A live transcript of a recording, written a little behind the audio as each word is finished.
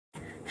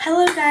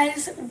Hello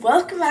guys,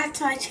 welcome back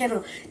to my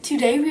channel.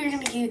 Today we are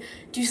going to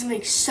do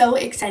something so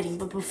exciting,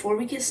 but before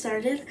we get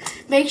started,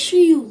 make sure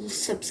you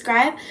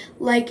subscribe,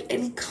 like,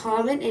 and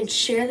comment, and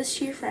share this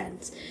to your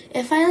friends.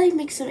 If I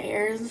make some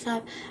errors and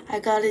stuff, I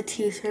got a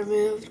tooth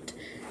removed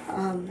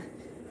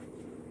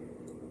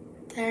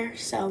there,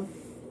 so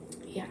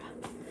yeah.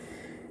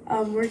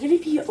 We're going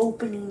to be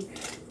opening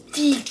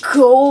the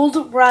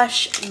Gold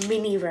Rush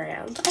mini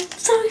brand. I'm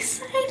so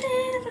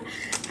excited.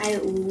 I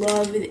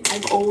love it.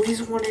 I've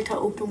always wanted to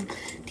open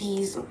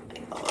these. Oh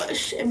my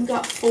gosh. And we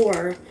got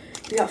four.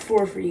 We got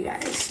four for you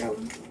guys. So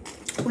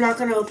we're not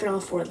going to open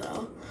all four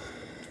though.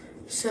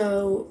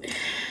 So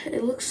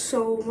it looks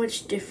so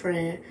much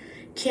different.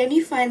 Can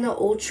you find the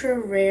ultra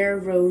rare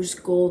rose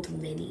gold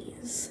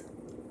minis?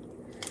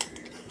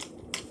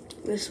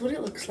 This is what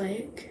it looks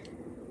like.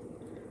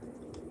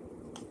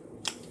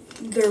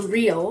 They're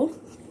real.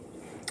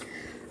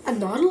 And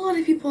not a lot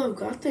of people have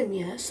got them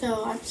yet,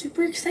 so I'm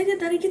super excited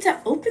that I get to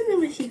open them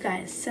with you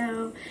guys.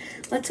 So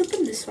let's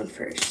open this one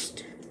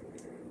first.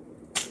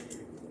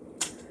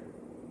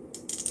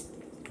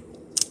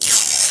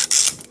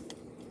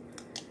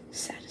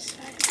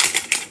 Satisfied.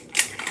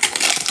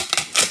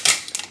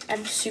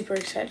 I'm super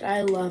excited.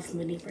 I love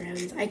mini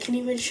brands. I can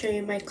even show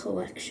you my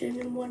collection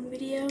in one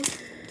video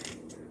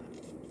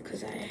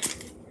because I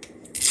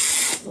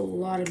have a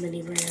lot of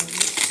mini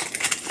brands.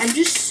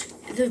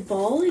 The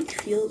ball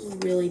feels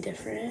really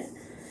different.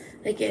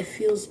 It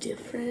feels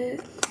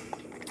different.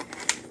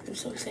 I'm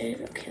so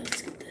excited. Okay,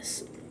 let's get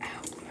this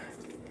out.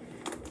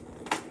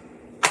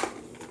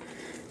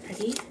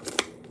 Ready?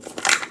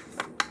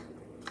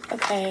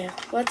 Okay,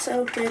 let's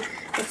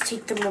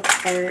take them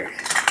apart.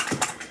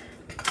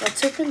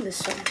 Let's open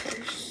this one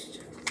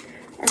first.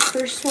 Our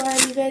first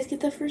one, you guys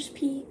get the first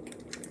peek.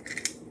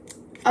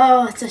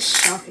 Oh, it's a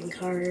shopping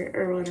cart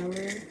or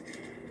whatever.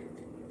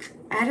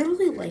 I don't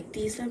really like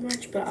these that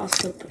much, but I'll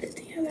still put it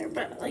together.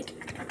 But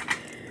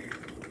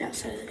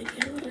outside of the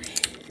video, okay.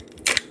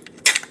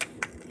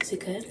 Is it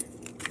good?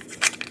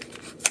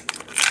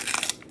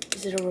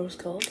 Is it a rose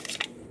gold?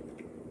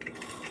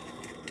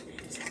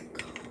 It's a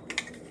gold.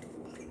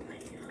 Oh my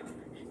gosh.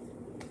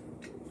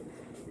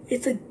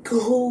 It's a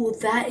gold.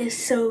 That is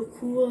so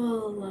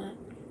cool.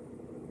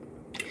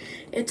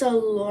 It's a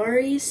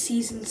Lawry's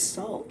seasoned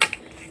salt.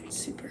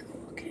 Super cool.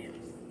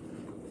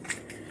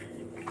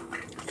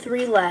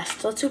 3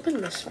 left. Let's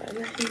open this one.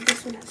 I think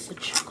this one has the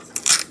chocolate.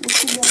 Look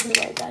the other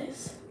way,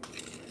 guys.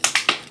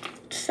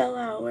 It fell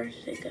out. Where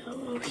did it go?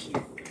 Oh,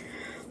 here.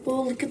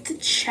 Well, look at the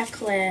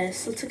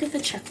checklist. Let's look at the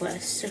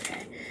checklist.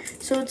 Okay.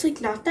 So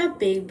it's not that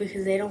big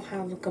because they don't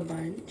have a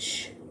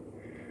bunch.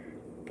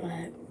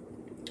 But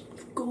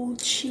gold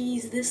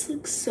cheese. This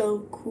looks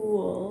so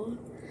cool.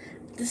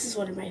 This is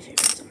one of my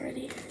favorites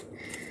already.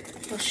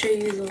 I'll show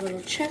you the little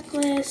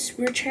checklist.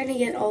 We're trying to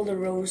get all the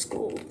rose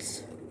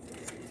golds.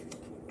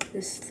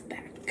 This is the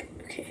back.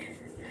 Okay.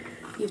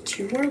 We have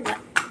two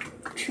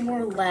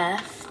more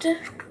left.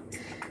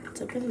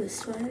 Let's open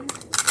this one.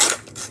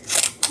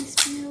 Please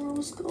be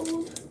rose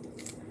gold.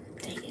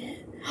 Dang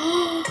it.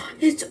 Oh,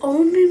 it's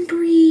almond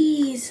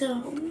breeze.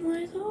 Oh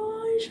my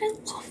gosh, I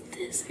love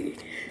this.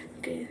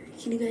 Okay,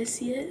 can you guys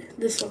see it?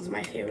 This one's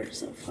my favorite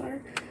so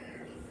far.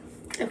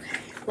 Okay,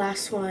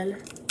 last one.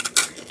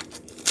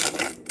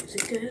 Is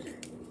it good?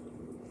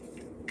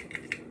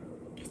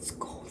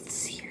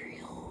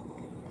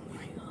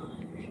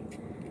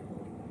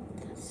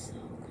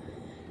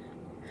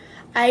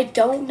 I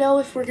don't know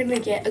if we're gonna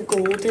get a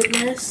gold in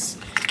this,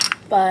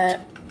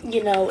 but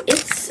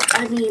it's,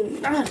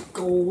 not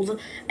gold,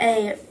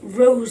 a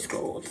rose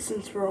gold,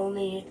 since we're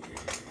only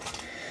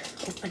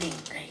opening,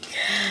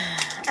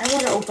 I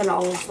want to open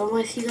all of them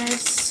with you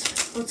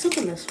guys. Let's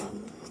open this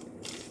one.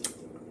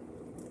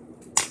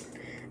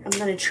 I'm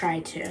gonna try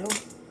to.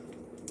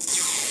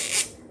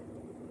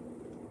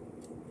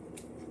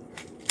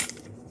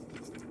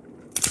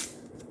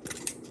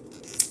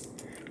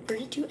 We're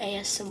gonna do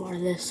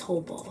ASMR this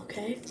whole bowl,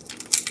 okay?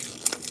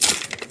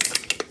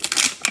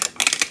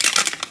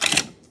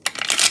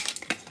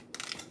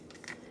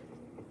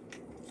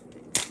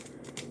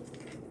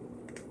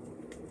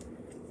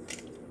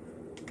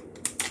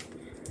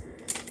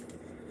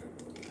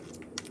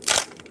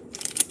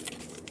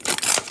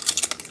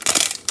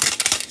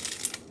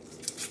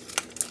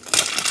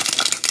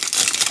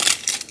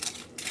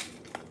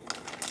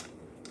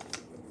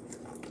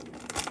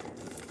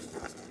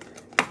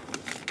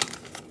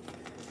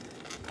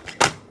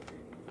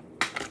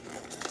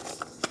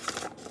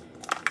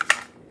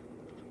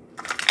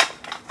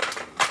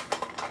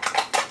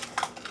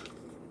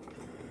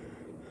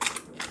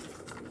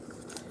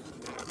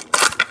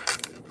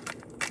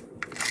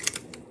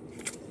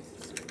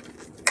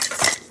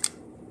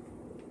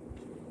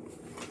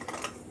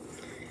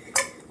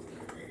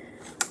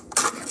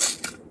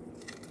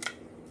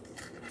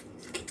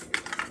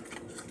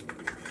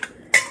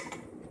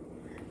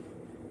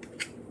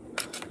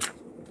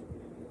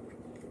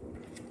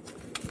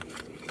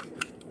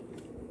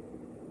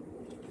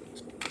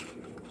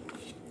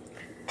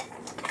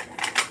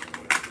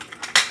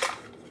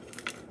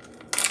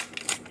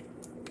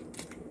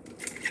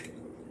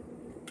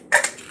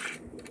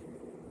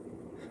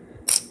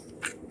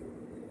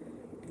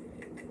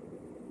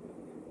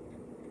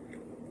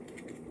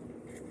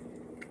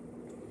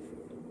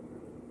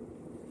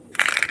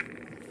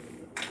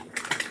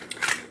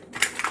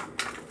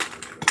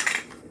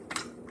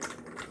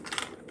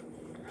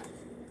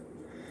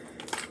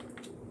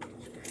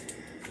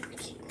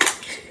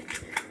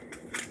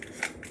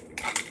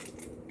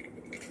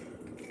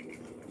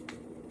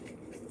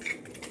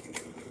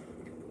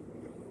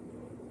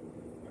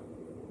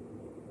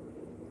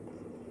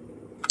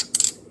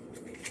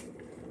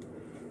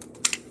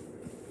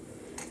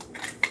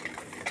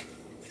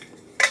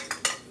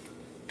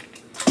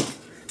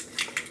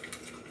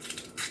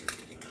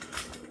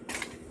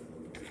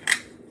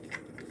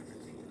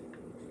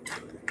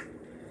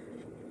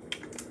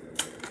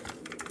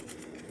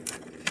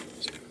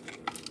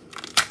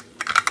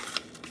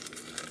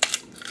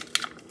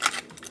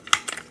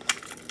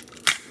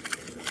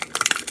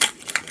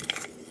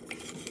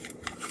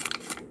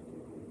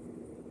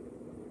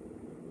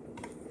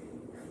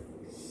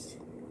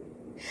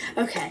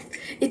 Okay,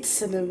 it's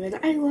cinnamon.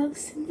 I love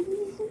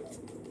cinnamon.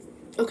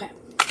 Okay.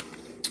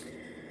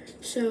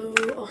 So,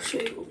 I'll show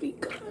you what we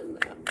got on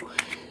that one.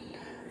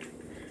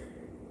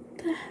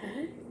 The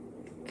heck?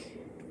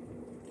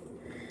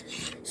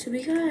 So,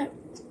 we got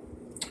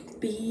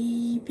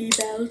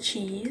BB-Bell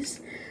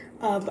cheese.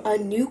 A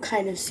new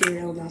kind of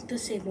cereal, not the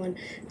same one.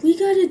 We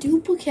got a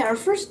duplicate. Our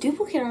first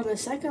duplicate on the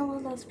second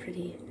one. That's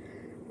pretty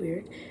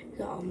weird. We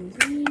got almond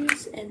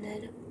breeze, and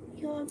then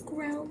we got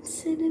ground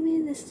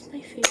cinnamon. This is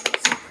my favorite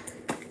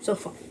so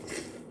far.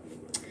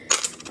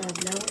 Now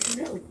we're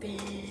gonna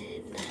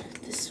open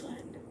this one.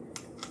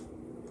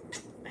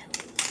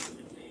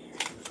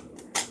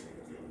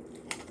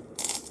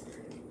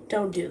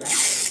 Don't do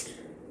that.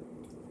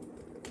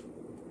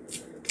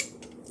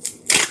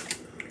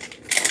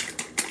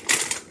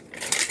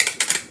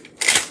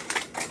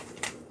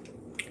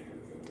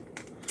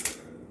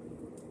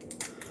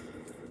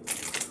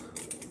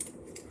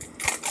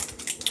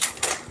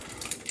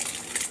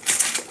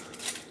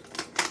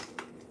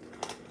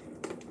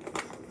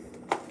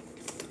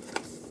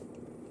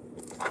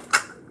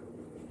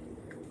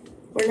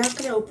 We're not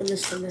gonna open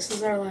this one. This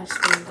is our last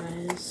one,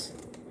 guys.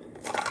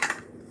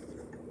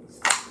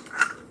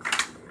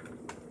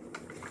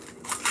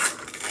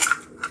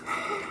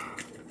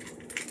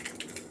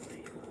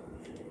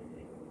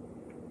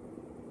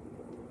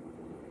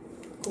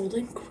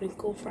 Golden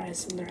crinkle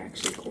fries, and they're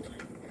actually golden.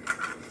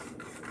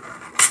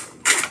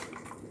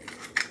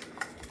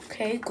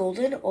 Okay,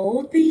 golden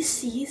Old Bay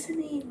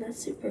seasoning.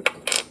 That's super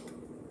cool.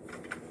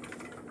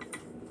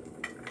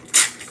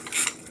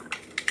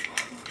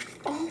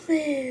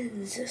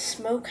 Almonds,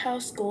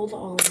 Smokehouse Gold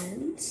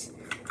almonds.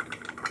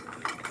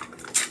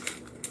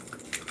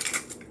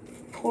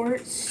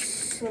 Port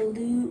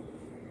Salut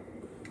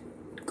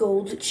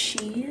Gold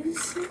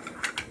cheese.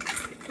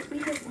 Did we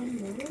have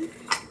one more?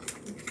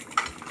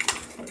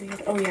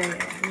 Oh yeah,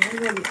 we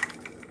have one.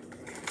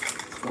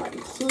 Come on,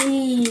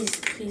 please.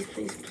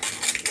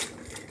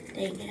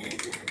 Dang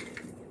it.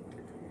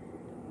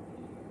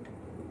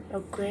 Oh,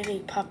 Granny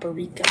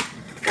Paprika.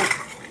 Oh.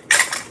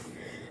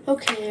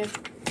 Okay.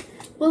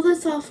 Well,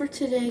 that's all for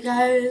today,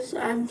 guys.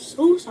 I'm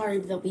so sorry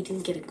that we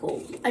didn't get a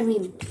gold.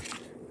 I'm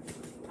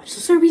so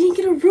sorry we didn't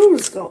get a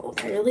rose gold.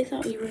 I really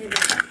thought we were going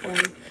to get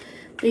one.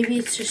 Maybe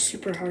it's just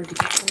super hard to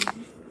get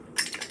one.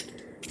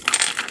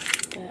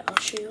 But I'll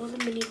show you all the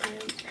mini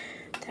brands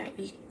that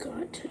we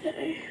got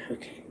today.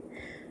 Okay.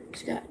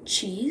 We got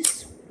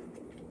cheese,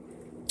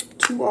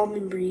 2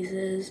 almond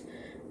breezes,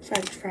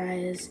 french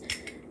fries,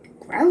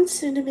 ground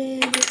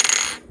cinnamon,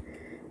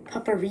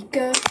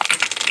 paprika,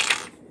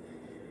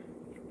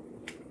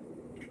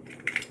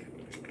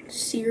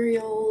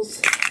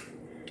 cereals,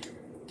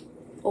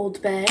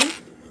 Old Bay,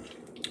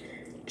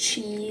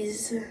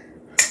 cheese,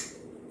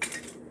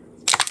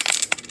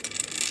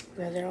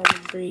 another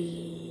almond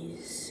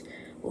breeze,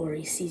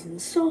 Lori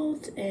seasoned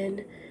salt,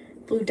 and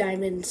Blue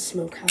Diamond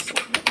Smokehouse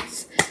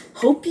almonds.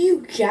 Hope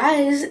you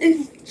guys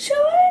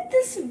enjoyed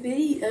this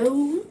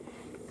video.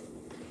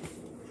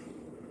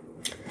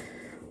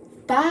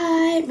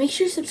 Bye. Make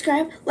sure to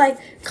subscribe,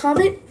 like,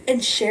 comment,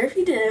 and share if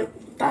you did.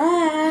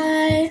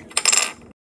 Bye.